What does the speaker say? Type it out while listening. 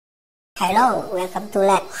Hello, welcome to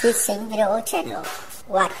Let Fishing Video channel.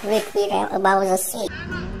 What will we tell about the sea?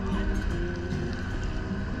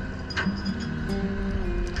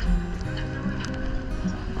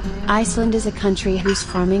 Iceland is a country whose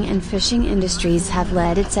farming and fishing industries have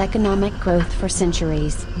led its economic growth for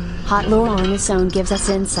centuries. Hotlar Arnason gives us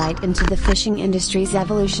insight into the fishing industry's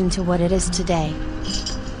evolution to what it is today.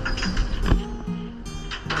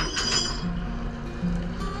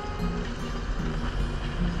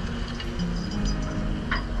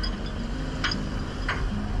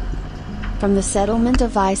 From the settlement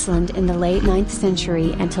of Iceland in the late 9th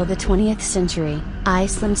century until the 20th century,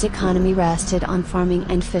 Iceland's economy rested on farming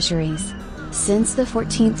and fisheries. Since the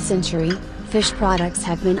 14th century, fish products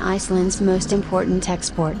have been Iceland's most important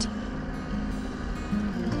export.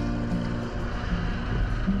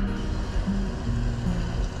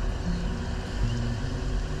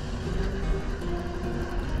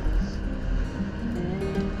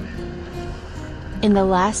 In the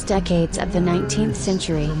last decades of the 19th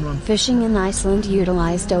century, fishing in Iceland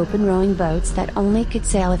utilized open rowing boats that only could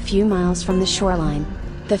sail a few miles from the shoreline.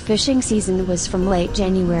 The fishing season was from late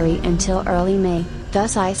January until early May,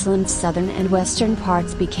 thus Iceland's southern and western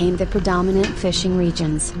parts became the predominant fishing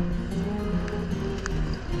regions.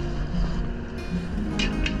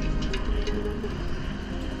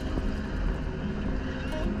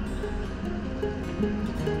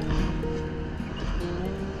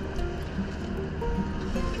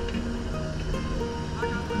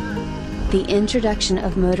 The introduction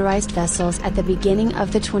of motorized vessels at the beginning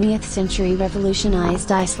of the 20th century revolutionized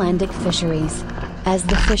Icelandic fisheries. As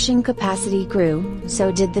the fishing capacity grew, so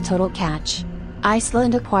did the total catch.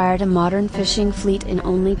 Iceland acquired a modern fishing fleet in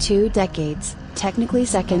only 2 decades, technically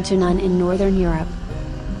second to none in Northern Europe.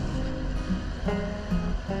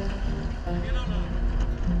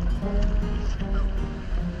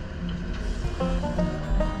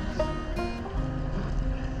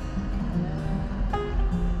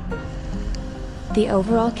 The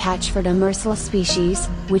overall catch for demersal species,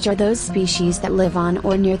 which are those species that live on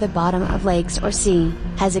or near the bottom of lakes or sea,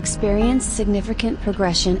 has experienced significant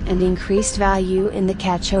progression and increased value in the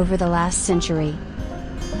catch over the last century.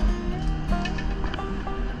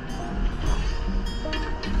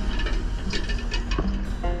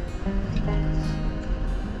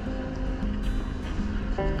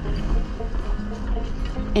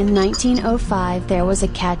 In 1905 there was a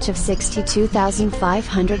catch of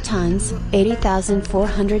 62,500 tons,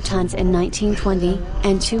 80,400 tons in 1920,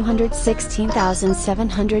 and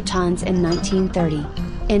 216,700 tons in 1930.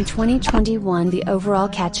 In 2021 the overall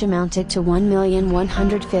catch amounted to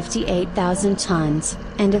 1,158,000 tons,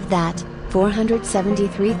 and of that,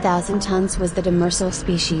 473,000 tons was the demersal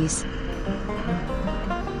species.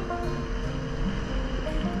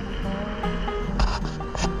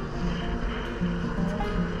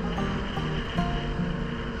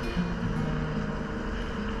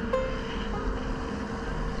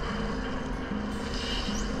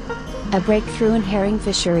 A breakthrough in herring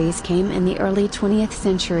fisheries came in the early 20th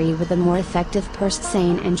century with the more effective pursed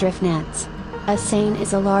seine and drift nets. A seine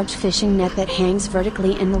is a large fishing net that hangs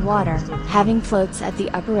vertically in the water, having floats at the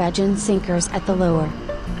upper edge and sinkers at the lower.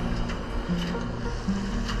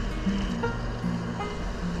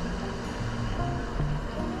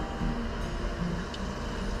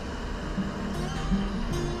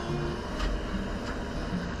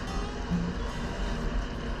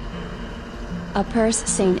 A purse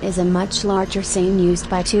seine is a much larger seine used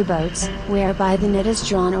by 2 boats, whereby the net is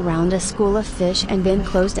drawn around a school of fish and then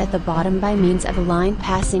closed at the bottom by means of a line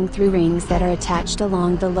passing through rings that are attached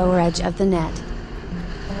along the lower edge of the net.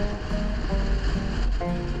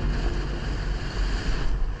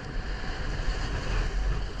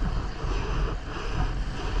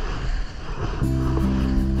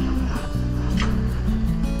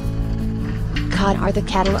 Cod are the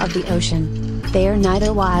cattle of the ocean. They are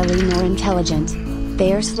neither wily nor intelligent.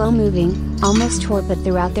 They are slow-moving, almost torpid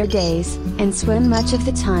throughout their days, and swim much of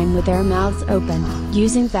the time with their mouths open,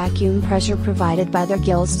 using vacuum pressure provided by their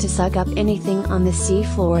gills to suck up anything on the sea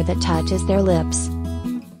floor that touches their lips.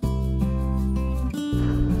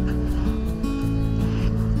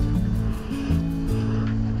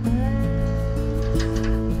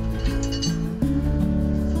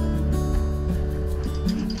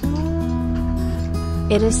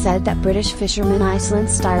 It is said that British fishermen Iceland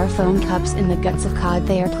styrofoam cups in the guts of cod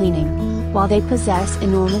they are cleaning. While they possess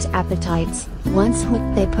enormous appetites, once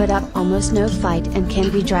hooked they put up almost no fight and can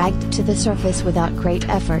be dragged to the surface without great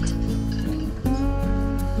effort.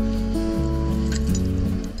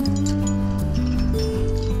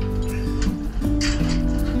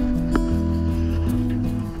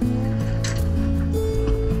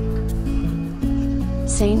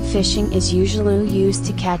 seine seine fishing is usually used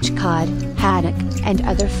to catch cod, haddock, and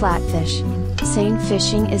other flatfish. Seine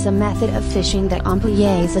fishing is a method of fishing that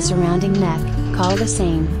employs a surrounding net, called a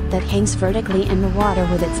seine, that hangs vertically in the water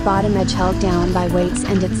with its bottom edge held down by weights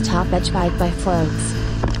and its top edge tied by floats.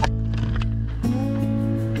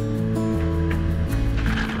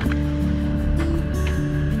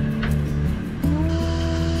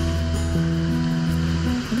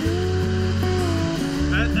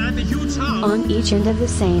 On each end of the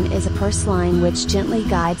seine is a purse line which gently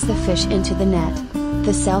guides the fish into the net.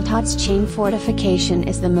 The Seltots chain fortification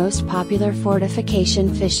is the most popular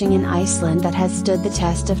fortification fishing in Iceland that has stood the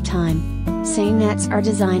test of time. Seine nets are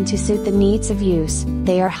designed to suit the needs of use,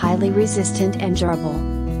 they are highly resistant and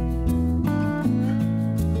durable.